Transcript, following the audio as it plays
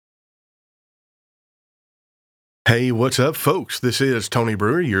Hey, what's up, folks? This is Tony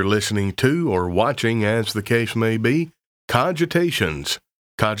Brewer. You're listening to, or watching, as the case may be, Cogitations.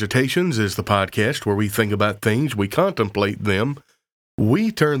 Cogitations is the podcast where we think about things, we contemplate them,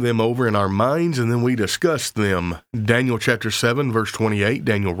 we turn them over in our minds, and then we discuss them. Daniel chapter 7, verse 28,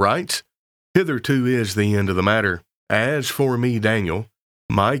 Daniel writes, "Hitherto is the end of the matter. As for me, Daniel,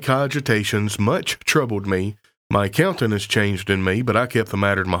 my cogitations much troubled me. My countenance changed in me, but I kept the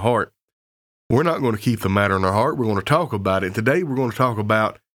matter in my heart." We're not going to keep the matter in our heart. We're going to talk about it. Today, we're going to talk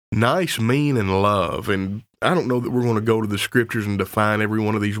about nice, mean, and love. And I don't know that we're going to go to the scriptures and define every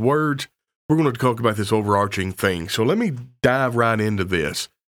one of these words. We're going to talk about this overarching thing. So let me dive right into this.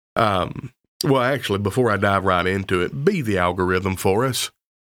 Actually, before I dive right into it, be the algorithm for us.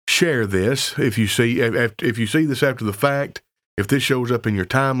 Share this. If you see this after the fact, if this shows up in your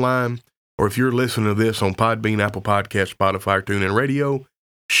timeline, or if you're listening to this on Podbean, Apple Podcasts, Spotify, TuneIn Radio,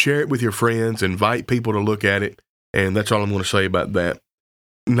 share it with your friends, invite people to look at it, and that's all I'm going to say about that.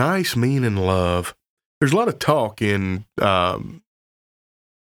 Nice, mean, and love. There's a lot of talk in I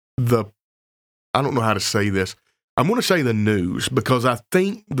don't know how to say this. I'm going to say the news, because I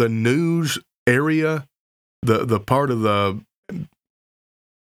think the news area, the part of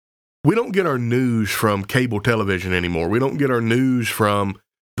we don't get our news from cable television anymore. We don't get our news from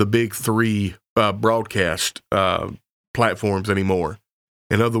the big three broadcast platforms anymore.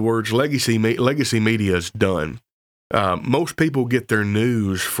 In other words, legacy media is done. Most people get their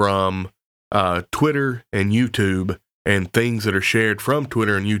news from Twitter and YouTube and things that are shared from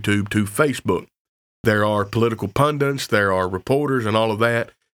Twitter and YouTube to Facebook. There are political pundits, there are reporters and all of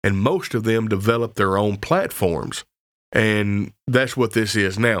that, and most of them develop their own platforms. And that's what this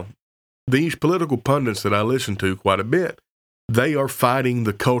is now. These political pundits that I listen to quite a bit, they are fighting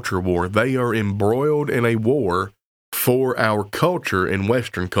the culture war. They are embroiled in a war for our culture and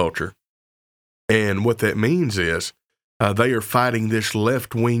Western culture. And what that means is they are fighting this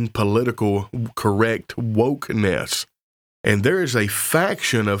left-wing political correct wokeness. And there is a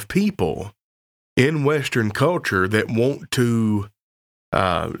faction of people in Western culture that want to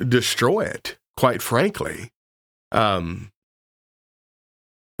destroy it, quite frankly. They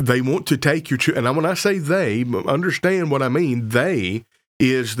want to take your children, and when I say they, understand what I mean. They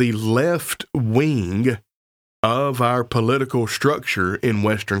is the left wing of our political structure in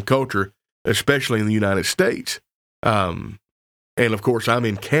Western culture, especially in the United States. And of course, I'm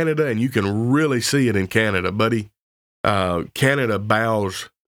in Canada, and you can really see it in Canada, buddy. Canada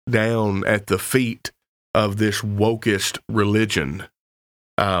bows down at the feet of this wokest religion.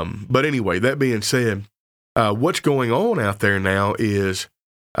 But anyway, that being said, what's going on out there now is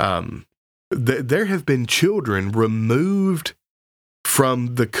there have been children removed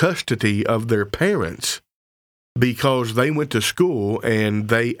from the custody of their parents because they went to school and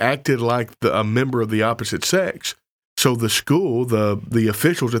they acted like a member of the opposite sex. So the school, the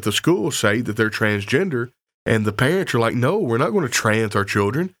officials at the school say that they're transgender, and the parents are like, "No, we're not going to trans our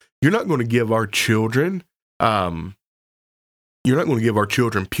children. You're not going to give our children,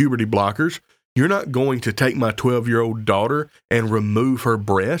 puberty blockers. You're not going to take my 12-year-old daughter and remove her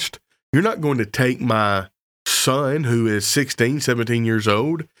breast. You're not going to take my son, who is 16, 17 years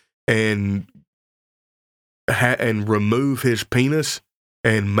old, and remove his penis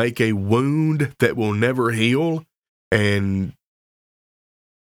and make a wound that will never heal." And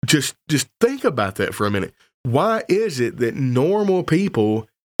just think about that for a minute. Why is it that normal people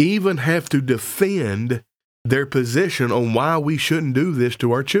even have to defend their position on why we shouldn't do this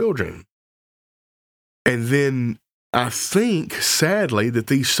to our children? And then I think, sadly, that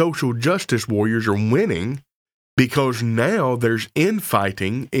these social justice warriors are winning, because now there's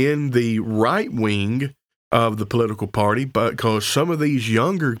infighting in the right wing of the political party, because some of these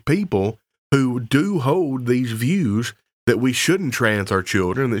younger people who do hold these views that we shouldn't trans our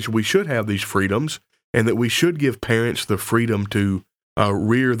children, that we should have these freedoms, and that we should give parents the freedom to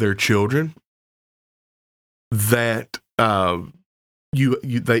rear their children, that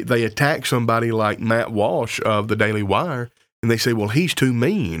they attack somebody like Matt Walsh of the Daily Wire, and they say, "Well, he's too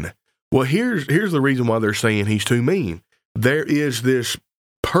mean." Well, here's the reason why they're saying he's too mean. There is this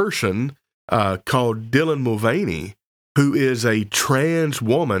person called Dylan Mulvaney, who is a trans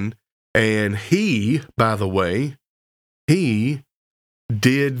woman, and he, by the way, he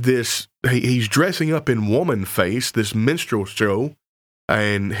did this. He's dressing up in woman face, this minstrel show,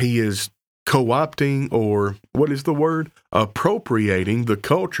 and he is co-opting, or what is the word? Appropriating the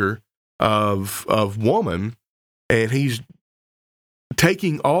culture of woman, and he's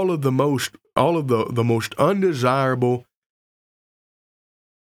taking all of the most undesirable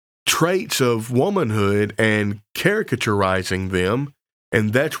traits of womanhood and caricaturizing them,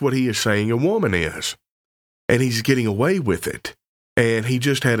 and that's what he is saying a woman is. and he's getting away with it. And he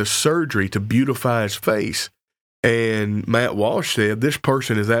just had a surgery to beautify his face. And Matt Walsh said, this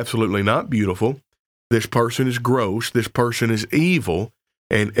person is absolutely not beautiful. This person is gross. This person is evil.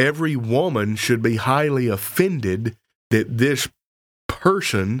 And every woman should be highly offended that this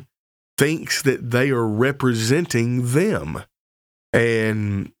person thinks that they are representing them.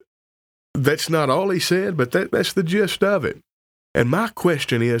 And that's not all he said, but that's the gist of it. And my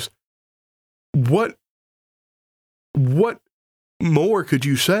question is, what more could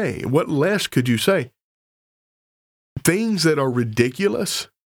you say? What less could you say? Things that are ridiculous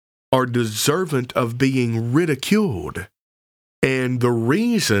are deserving of being ridiculed. And the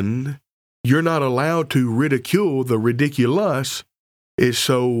reason you're not allowed to ridicule the ridiculous is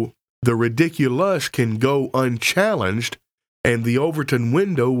so the ridiculous can go unchallenged, and the Overton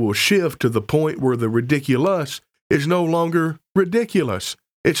window will shift to the point where the ridiculous is no longer ridiculous.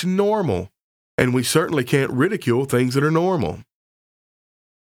 It's normal. And we certainly can't ridicule things that are normal.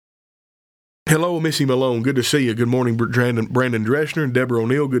 Hello, Missy Malone. Good to see you. Good morning, Brandon Dreschner and Deborah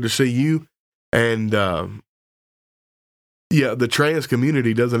O'Neill. Good to see you. And, the trans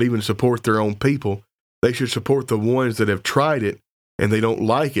community doesn't even support their own people. They should support the ones that have tried it and they don't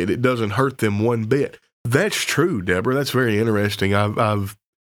like it. It doesn't hurt them one bit. That's true, Deborah. That's very interesting. I've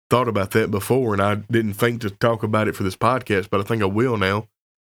thought about that before, and I didn't think to talk about it for this podcast, but I think I will now.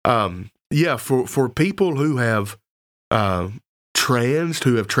 For people who have who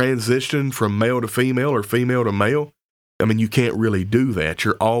have transitioned from male to female or female to male, I mean, you can't really do that.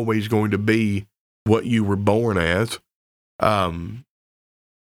 You're always going to be what you were born as.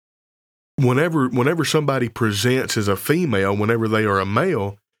 Whenever somebody presents as a female, whenever they are a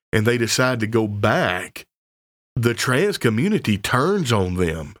male, and they decide to go back, the trans community turns on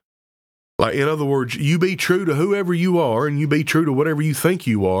them. Like, in other words, you be true to whoever you are, and you be true to whatever you think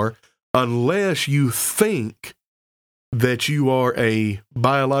you are, unless you think that you are a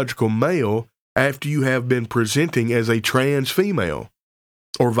biological male after you have been presenting as a trans female,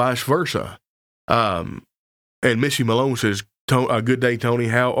 or vice versa. And Missy Malone says, good day, Tony.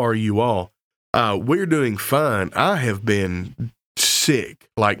 How are you all? We're doing fine. I have been sick,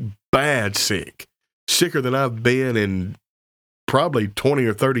 like bad sick, sicker than I've been in probably 20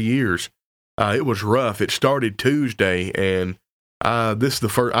 or 30 years. It was rough. It started Tuesday, and this is the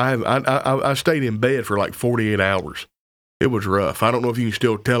first. I stayed in bed for like 48 hours. It was rough. I don't know if you can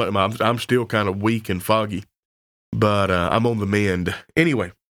still tell it. I'm still kind of weak and foggy, but I'm on the mend.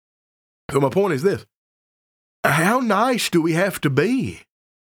 Anyway, so my point is this. How nice do we have to be?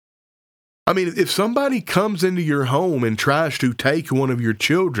 I mean, if somebody comes into your home and tries to take one of your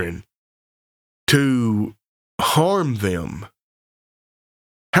children to harm them,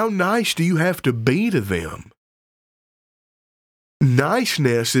 how nice do you have to be to them?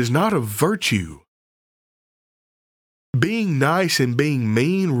 Niceness is not a virtue. Being nice and being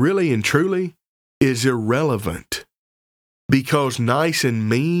mean, really and truly, is irrelevant, because nice and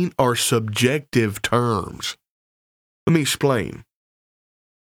mean are subjective terms. Let me explain.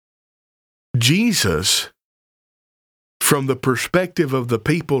 Jesus, from the perspective of the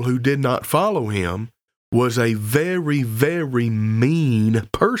people who did not follow him, was a very, very mean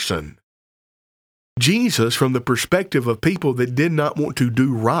person. Jesus, from the perspective of people that did not want to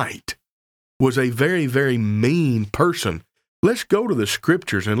do right, was a very, very mean person. Let's go to the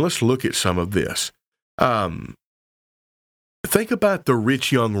scriptures and let's look at some of this. Think about the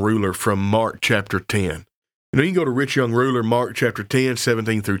rich young ruler from Mark chapter 10. You can go to rich young ruler, Mark chapter 10,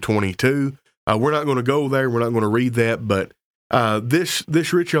 17 through 22. We're not going to go there. We're not going to read that. But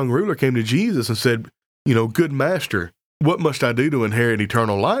this rich young ruler came to Jesus and said, good master, what must I do to inherit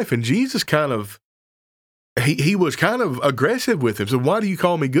eternal life? And Jesus he was kind of aggressive with him. So why do you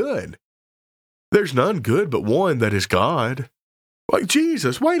call me good? There's none good but one, that is God. Like,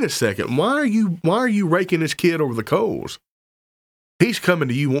 Jesus, wait a second. Why are you raking this kid over the coals? He's coming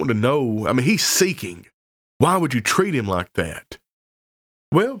to you wanting to know. I mean, he's seeking. Why would you treat him like that?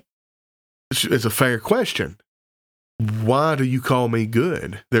 Well, it's a fair question. Why do you call me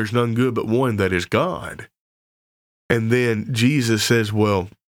good? There's none good but one, that is God. And then Jesus says, well,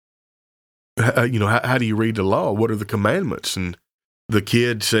 how do you read the law? What are the commandments? And the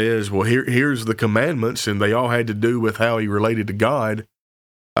kid says, well, here's the commandments, and they all had to do with how he related to God.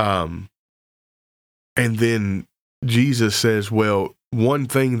 And then Jesus says, well, one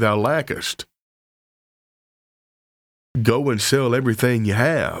thing thou lackest. Go and sell everything you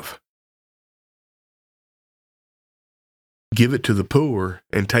have. Give it to the poor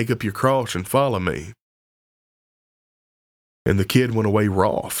and take up your cross and follow me. And the kid went away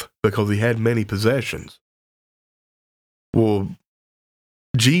wroth because he had many possessions. Well,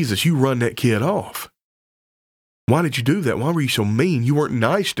 Jesus, you run that kid off. Why did you do that? Why were you so mean? You weren't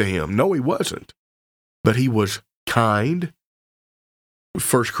nice to him. No, he wasn't. But he was kind.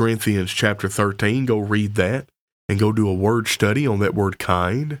 1 Corinthians chapter 13, go read that and go do a word study on that word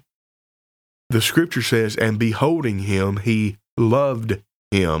kind. The scripture says, and beholding him, he loved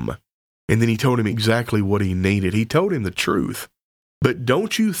him. And then he told him exactly what he needed. He told him the truth. But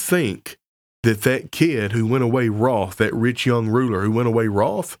don't you think that kid who went away wroth, that rich young ruler who went away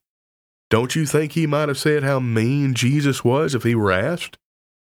wroth, don't you think he might have said how mean Jesus was if he were asked?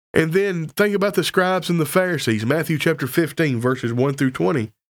 And then think about the scribes and the Pharisees, Matthew chapter 15, verses 1 through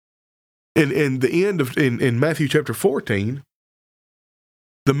 20. In Matthew chapter 14,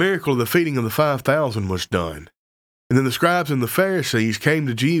 the miracle of the feeding of the 5,000 was done. And then the scribes and the Pharisees came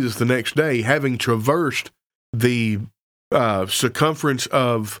to Jesus the next day, having traversed the circumference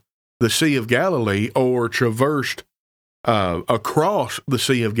of the Sea of Galilee, or traversed across the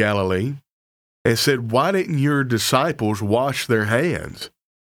Sea of Galilee, and said, why didn't your disciples wash their hands?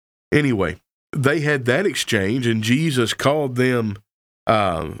 Anyway, they had that exchange, and Jesus called them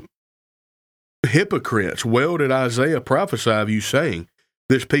hypocrites. Well did Isaiah prophesy of you, saying,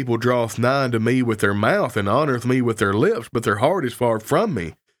 this people draweth nigh unto me with their mouth, and honoreth me with their lips, but their heart is far from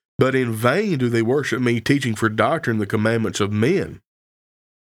me. But in vain do they worship me, teaching for doctrine the commandments of men.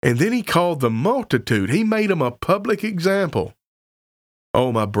 And then he called the multitude. He made them a public example.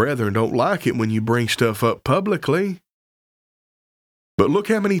 Oh, my brethren don't like it when you bring stuff up publicly. But look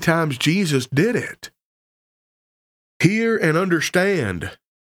how many times Jesus did it. Hear and understand.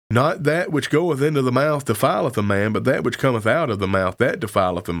 Not that which goeth into the mouth defileth a man, but that which cometh out of the mouth, that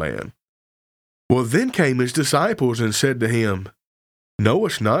defileth a man. Well, then came his disciples and said to him,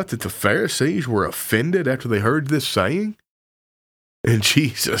 knowest not that the Pharisees were offended after they heard this saying? And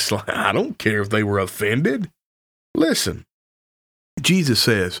Jesus, I don't care if they were offended. Listen, Jesus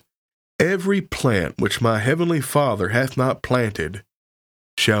says, every plant which my heavenly Father hath not planted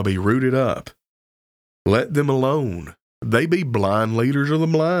shall be rooted up. Let them alone. They be blind leaders of the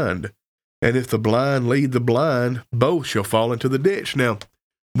blind. And if the blind lead the blind, both shall fall into the ditch. Now,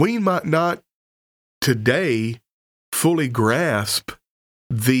 we might not today fully grasp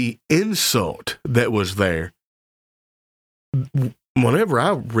the insult that was there. Whenever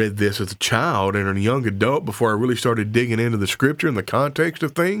I read this as a child and a young adult, before I really started digging into the scripture and the context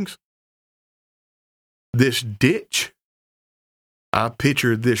of things, this ditch, I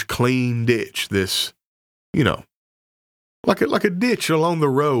pictured this clean ditch, this, like a ditch along the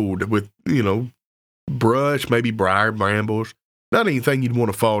road with, brush, maybe briar, brambles. Not anything you'd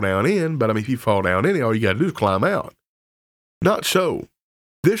want to fall down in, but if you fall down in it, all you got to do is climb out. Not so.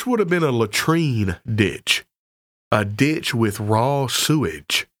 This would have been a latrine ditch, a ditch with raw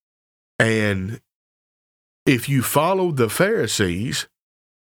sewage. And if you followed the Pharisees,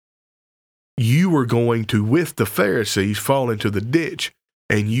 you were going to, with the Pharisees, fall into the ditch,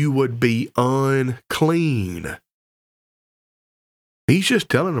 and you would be unclean. He's just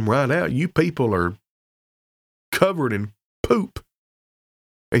telling them right out, you people are covered in poop,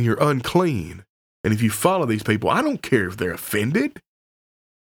 and you're unclean. And if you follow these people, I don't care if they're offended.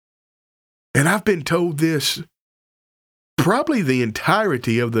 And I've been told this probably the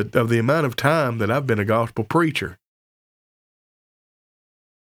entirety of the amount of time that I've been a gospel preacher.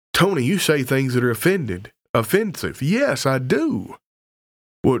 Tony, you say things that are offensive. Yes, I do.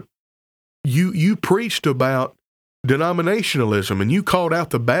 Well, you preached about denominationalism, and you called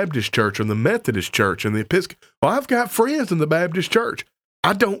out the Baptist church and the Methodist church and the Episcopal. Well, I've got friends in the Baptist church.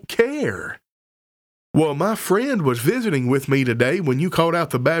 I don't care. Well, my friend was visiting with me today when you called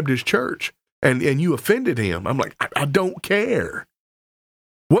out the Baptist church and you offended him. I'm like, I don't care.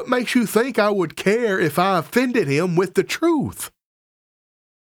 What makes you think I would care if I offended him with the truth?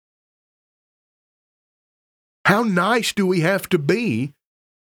 How nice do we have to be?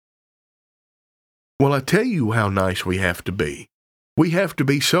 Well, I tell you how nice we have to be. We have to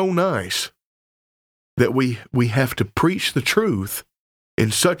be so nice that we have to preach the truth in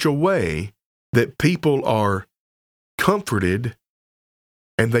such a way that people are comforted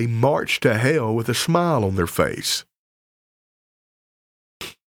and they march to hell with a smile on their face.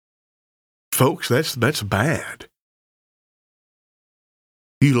 Folks, that's bad.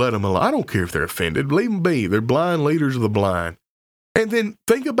 You let them alone. I don't care if they're offended. Leave them be. They're blind leaders of the blind. And then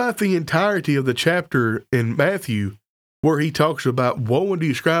think about the entirety of the chapter in Matthew where he talks about, woe unto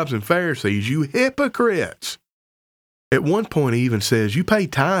you scribes and Pharisees, you hypocrites. At one point he even says, you pay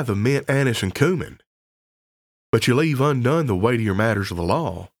tithe of mint, anise, and cumin, but you leave undone the weightier matters of the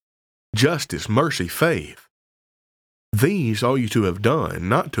law, justice, mercy, faith. These ought you to have done,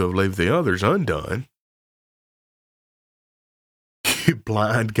 not to have left the others undone. You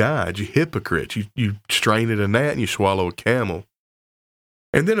blind guides, you hypocrites. You strain at a gnat and you swallow a camel.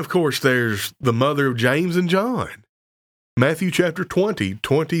 And then, of course, there's the mother of James and John. Matthew chapter 20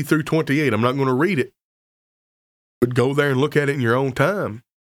 through 28. I'm not going to read it, but go there and look at it in your own time.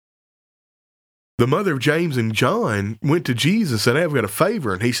 The mother of James and John went to Jesus and said, "Hey, I've got a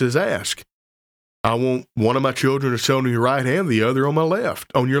favor." And he says, "Ask. I want one of my children to sit on your right hand, the other on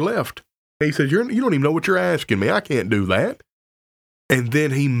your left. He says, you don't even know what you're asking me. I can't do that." And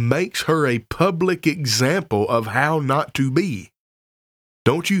then he makes her a public example of how not to be.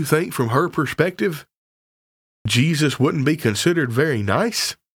 Don't you think from her perspective, Jesus wouldn't be considered very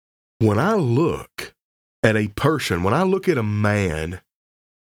nice? When I look at a person, when I look at a man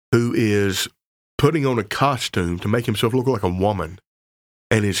who is putting on a costume to make himself look like a woman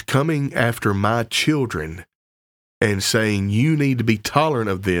and is coming after my children and saying, you need to be tolerant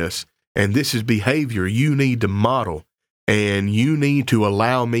of this, and this is behavior you need to model, and you need to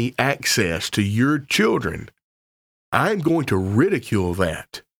allow me access to your children, I'm going to ridicule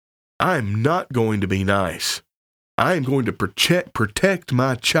that. I'm not going to be nice. I am going to protect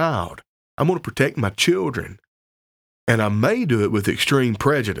my child. I'm going to protect my children. And I may do it with extreme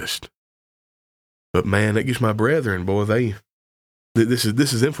prejudice. But man, that gets my brethren, boy, this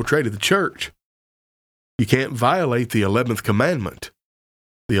has infiltrated the church. You can't violate the 11th commandment.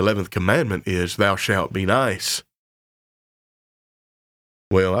 The 11th commandment is, thou shalt be nice.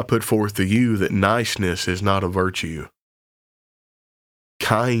 Well, I put forth to you that niceness is not a virtue.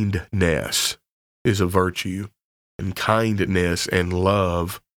 Kindness is a virtue, and kindness and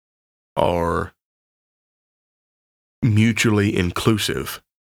love are mutually inclusive.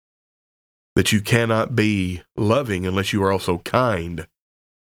 That you cannot be loving unless you are also kind.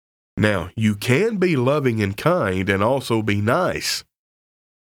 Now, you can be loving and kind and also be nice,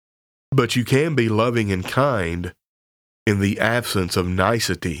 but you can be loving and kind in the absence of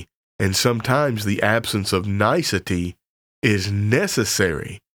nicety, and sometimes the absence of nicety is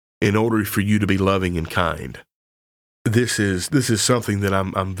necessary in order for you to be loving and kind. This is something that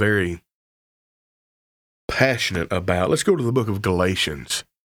I'm very passionate about. Let's go to the book of Galatians.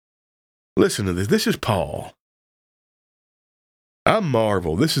 Listen to this. This is Paul. I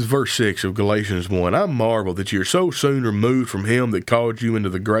marvel. This is verse 6 of Galatians 1. I marvel that you are so soon removed from him that called you into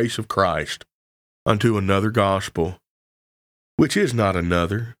the grace of Christ unto another gospel, which is not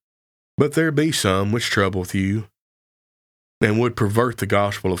another, but there be some which troubleth you, and would pervert the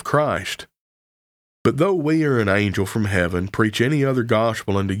gospel of Christ. But though we or an angel from heaven preach any other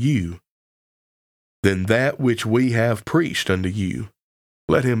gospel unto you than that which we have preached unto you,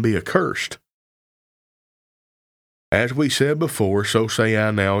 let him be accursed. As we said before, so say I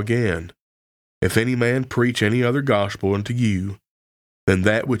now again, if any man preach any other gospel unto you than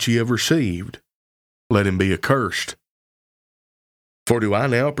that which ye have received, let him be accursed. For do I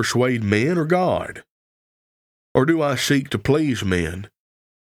now persuade men or God? Or do I seek to please men?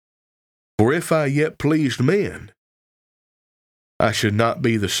 For if I yet pleased men, I should not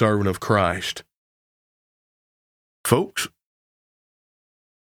be the servant of Christ. Folks,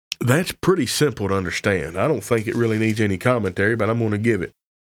 that's pretty simple to understand. I don't think it really needs any commentary, but I'm going to give it.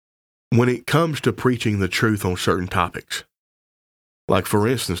 When it comes to preaching the truth on certain topics, like for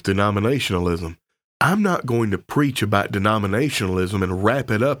instance, denominationalism, I'm not going to preach about denominationalism and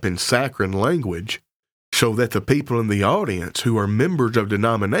wrap it up in saccharine language so that the people in the audience who are members of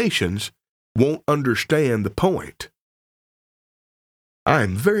denominations won't understand the point. I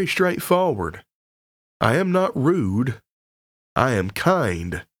am very straightforward. I am not rude. I am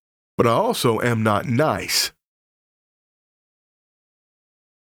kind. But I also am not nice.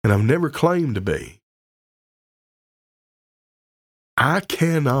 And I've never claimed to be. I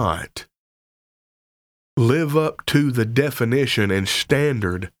cannot live up to the definition and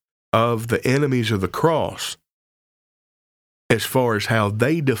standard of the enemies of the cross as far as how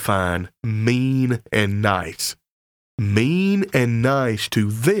they define mean and nice. Mean and nice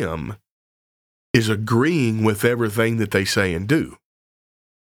to them is agreeing with everything that they say and do.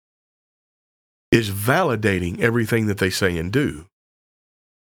 Is validating everything that they say and do.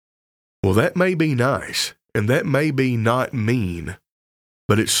 Well, that may be nice, and that may be not mean,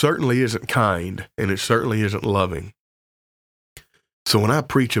 but it certainly isn't kind, and it certainly isn't loving. So when I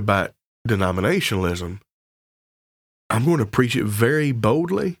preach about denominationalism, I'm going to preach it very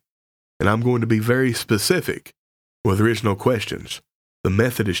boldly, and I'm going to be very specific, where there is no questions. The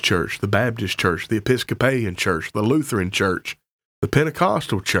Methodist Church, the Baptist Church, the Episcopalian Church, the Lutheran Church, the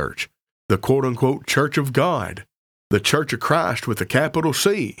Pentecostal Church, the quote-unquote Church of God, the Church of Christ with a capital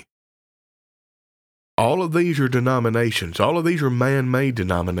C. All of these are denominations. All of these are man-made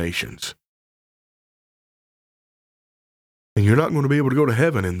denominations. And you're not going to be able to go to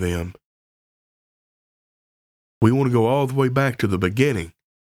heaven in them. We want to go all the way back to the beginning,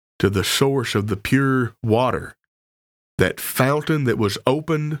 to the source of the pure water, that fountain that was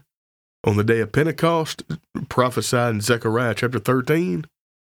opened on the day of Pentecost, prophesied in Zechariah chapter 13.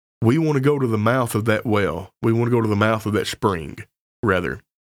 We want to go to the mouth of that well. We want to go to the mouth of that spring, rather.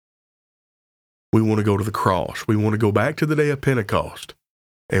 We want to go to the cross. We want to go back to the day of Pentecost.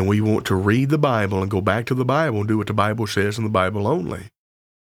 And we want to read the Bible and go back to the Bible and do what the Bible says in the Bible only.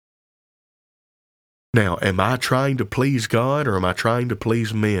 Now, am I trying to please God or am I trying to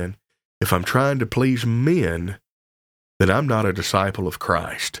please men? If I'm trying to please men, then I'm not a disciple of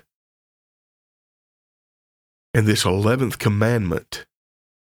Christ. And this 11th commandment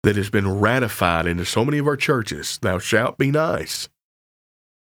that has been ratified into so many of our churches, thou shalt be nice,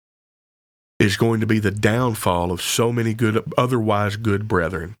 is going to be the downfall of so many otherwise good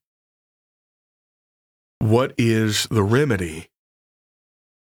brethren. What is the remedy?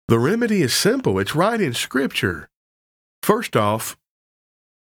 The remedy is simple. It's right in Scripture. First off,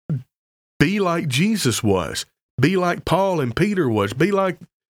 be like Jesus was. Be like Paul and Peter was. Be like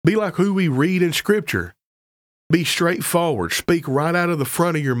who we read in Scripture. Be straightforward. Speak right out of the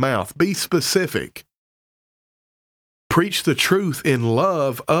front of your mouth. Be specific. Preach the truth in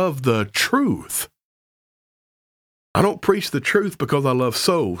love of the truth. I don't preach the truth because I love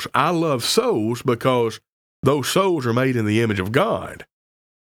souls. I love souls because those souls are made in the image of God.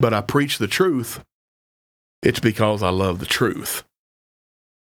 But I preach the truth. It's because I love the truth.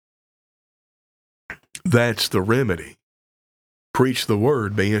 That's the remedy. Preach the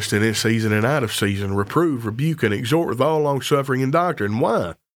word, be instant in season and out of season. Reprove, rebuke, and exhort with all longsuffering and doctrine.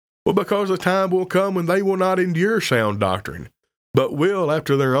 Why? Well, because the time will come when they will not endure sound doctrine, but will,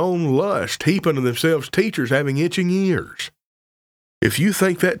 after their own lust, heap unto themselves teachers having itching ears. If you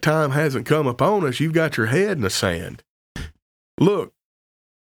think that time hasn't come upon us, you've got your head in the sand. Look,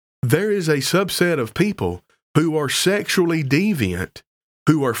 there is a subset of people who are sexually deviant,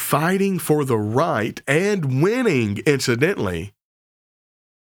 who are fighting for the right and winning, incidentally,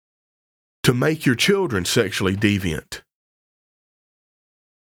 to make your children sexually deviant.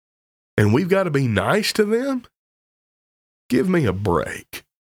 And we've got to be nice to them? Give me a break.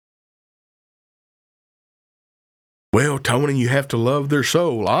 Well, Tony, you have to love their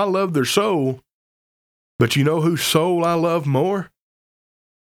soul. I love their soul. But you know whose soul I love more?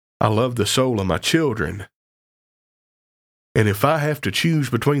 I love the soul of my children. And if I have to choose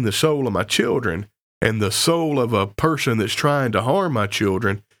between the soul of my children and the soul of a person that's trying to harm my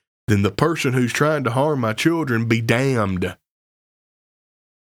children, then the person who's trying to harm my children be damned.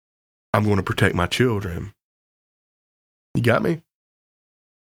 I'm going to protect my children. You got me?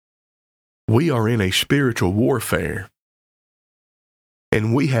 We are in a spiritual warfare,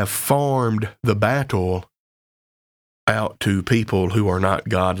 and we have farmed the battle out to people who are not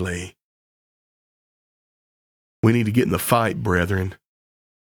godly. We need to get in the fight, brethren.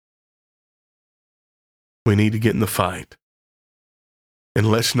 We need to get in the fight. And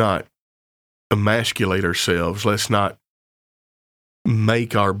let's not emasculate ourselves. Let's not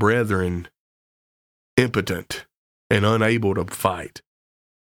make our brethren impotent and unable to fight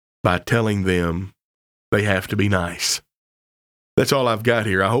by telling them they have to be nice. That's all I've got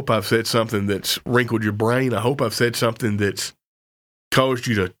here. I hope I've said something that's wrinkled your brain. I hope I've said something that's caused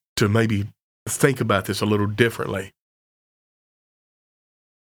you to maybe think about this a little differently.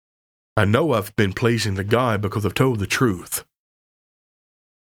 I know I've been pleasing to God because I've told the truth.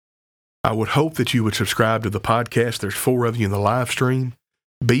 I would hope that you would subscribe to the podcast. There's 4 of you in the live stream.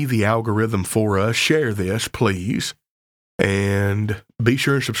 Be the algorithm for us. Share this, please. And be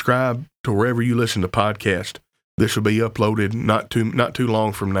sure and subscribe to wherever you listen to podcasts. This will be uploaded not too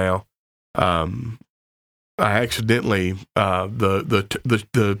long from now. I accidentally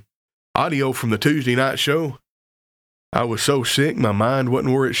the audio from the Tuesday night show, I was so sick, my mind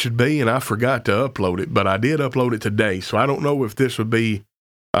wasn't where it should be, and I forgot to upload it. But I did upload it today, so I don't know if this would be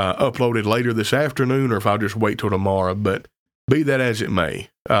uploaded later this afternoon or if I'll just wait till tomorrow. But be that as it may,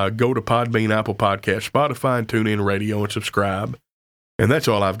 go to Podbean, Apple Podcasts, Spotify, and TuneIn Radio and subscribe. And that's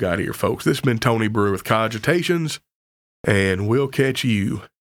all I've got here, folks. This has been Tony Brewer with Cogitations, and we'll catch you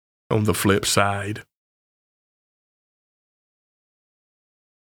on the flip side.